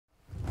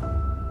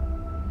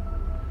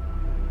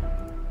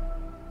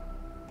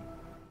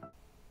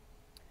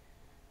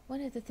One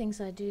of the things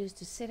I do is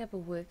to set up a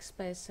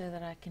workspace so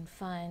that I can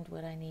find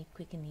what I need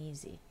quick and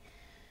easy.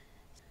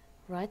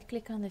 Right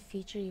click on the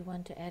feature you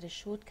want to add a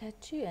shortcut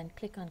to and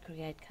click on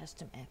Create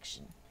Custom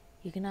Action.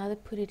 You can either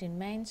put it in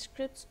main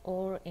scripts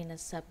or in a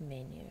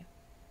sub-menu.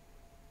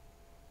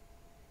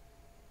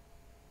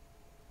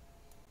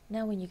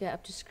 Now when you go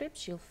up to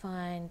scripts, you'll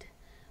find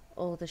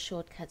all the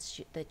shortcuts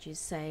that you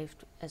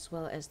saved, as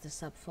well as the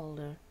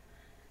subfolder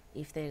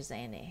if there's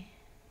any.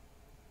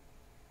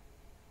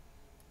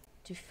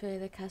 To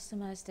further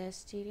customize Daz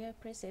Studio,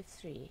 press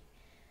F3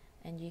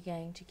 and you're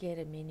going to get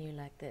a menu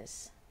like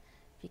this.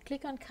 If you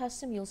click on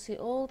custom, you'll see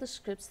all the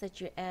scripts that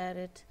you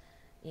added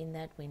in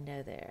that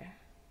window there.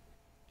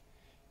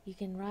 You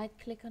can right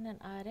click on an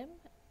item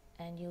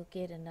and you'll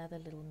get another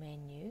little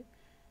menu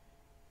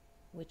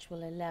which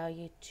will allow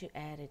you to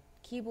add a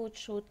keyboard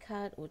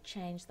shortcut or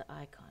change the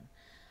icon.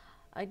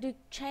 I do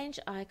change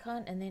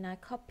icon and then I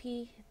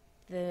copy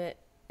the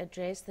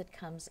address that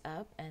comes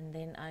up, and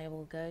then I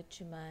will go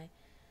to my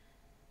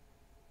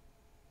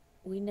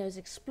Windows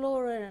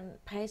Explorer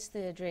and paste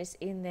the address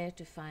in there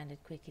to find it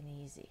quick and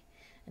easy.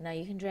 And now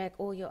you can drag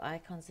all your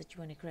icons that you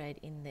want to create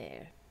in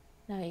there.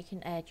 Now you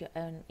can add your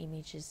own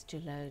images to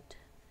load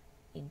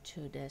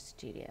into Daz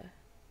Studio.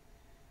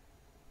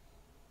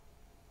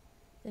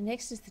 The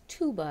next is the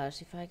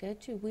toolbars. If I go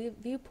to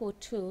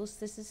Viewport Tools,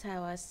 this is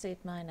how I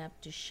set mine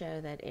up to show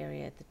that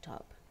area at the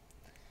top.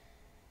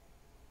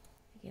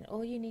 Again,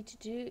 all you need to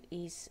do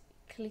is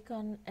click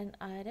on an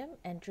item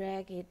and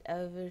drag it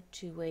over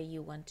to where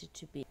you want it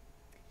to be.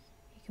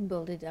 You can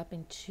build it up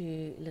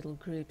into little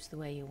groups the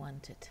way you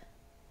want it.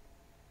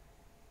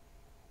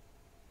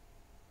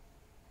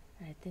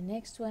 Right, the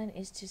next one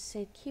is to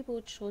set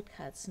keyboard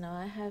shortcuts. Now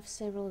I have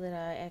several that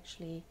I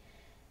actually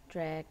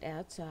dragged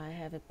out, so I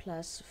have a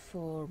plus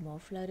for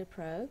Morphloader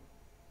Pro.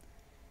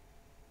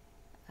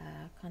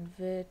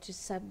 Convert to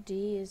sub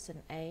D is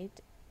an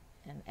 8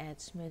 and add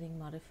smoothing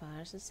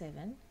modifiers a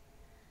 7.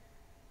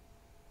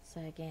 So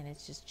again,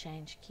 it's just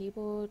change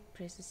keyboard,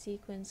 press a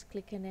sequence,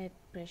 click on it,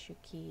 press your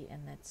key,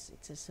 and it's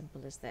as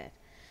simple as that.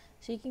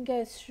 So you can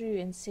go through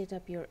and set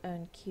up your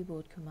own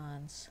keyboard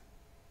commands.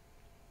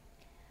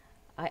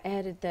 I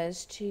added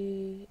those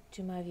to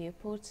my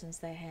viewport since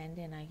they're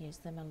handy and I use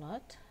them a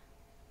lot.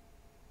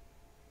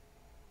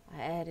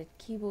 I added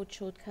keyboard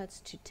shortcuts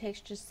to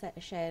texture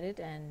shaded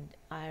and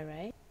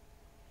array.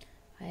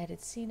 I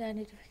added scene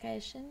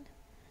identification,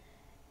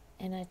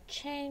 and I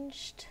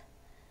changed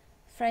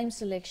frame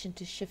selection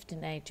to Shift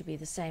and A to be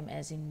the same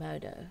as in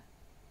Modo,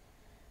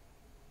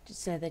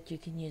 so that you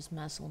can use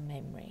muscle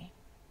memory.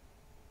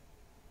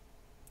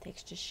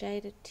 Texture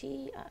shaded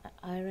T,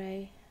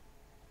 array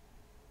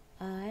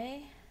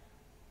I,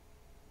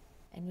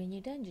 and when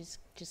you're done,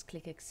 just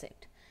click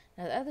accept.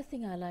 Now the other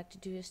thing I like to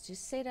do is to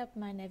set up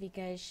my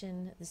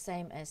navigation the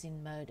same as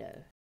in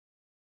Modo.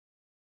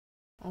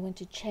 I want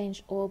to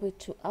change orbit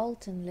to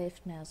Alt and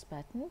left mouse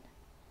button,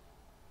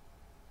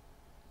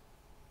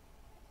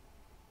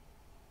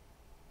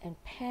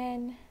 and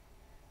pan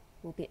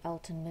will be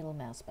Alt and middle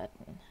mouse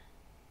button.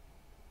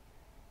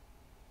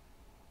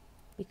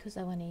 Because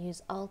I want to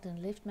use Alt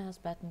and left mouse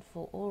button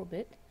for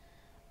orbit,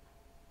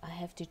 I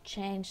have to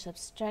change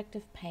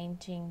subtractive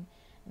painting,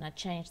 and I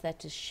change that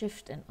to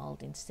Shift and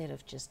Alt instead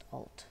of just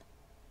Alt.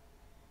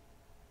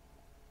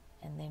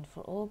 And then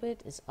for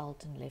orbit is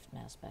Alt and left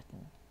mouse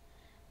button.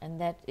 And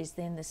that is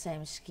then the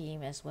same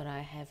scheme as what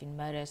I have in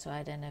Modo, so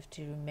I don't have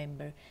to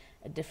remember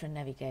a different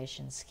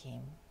navigation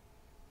scheme.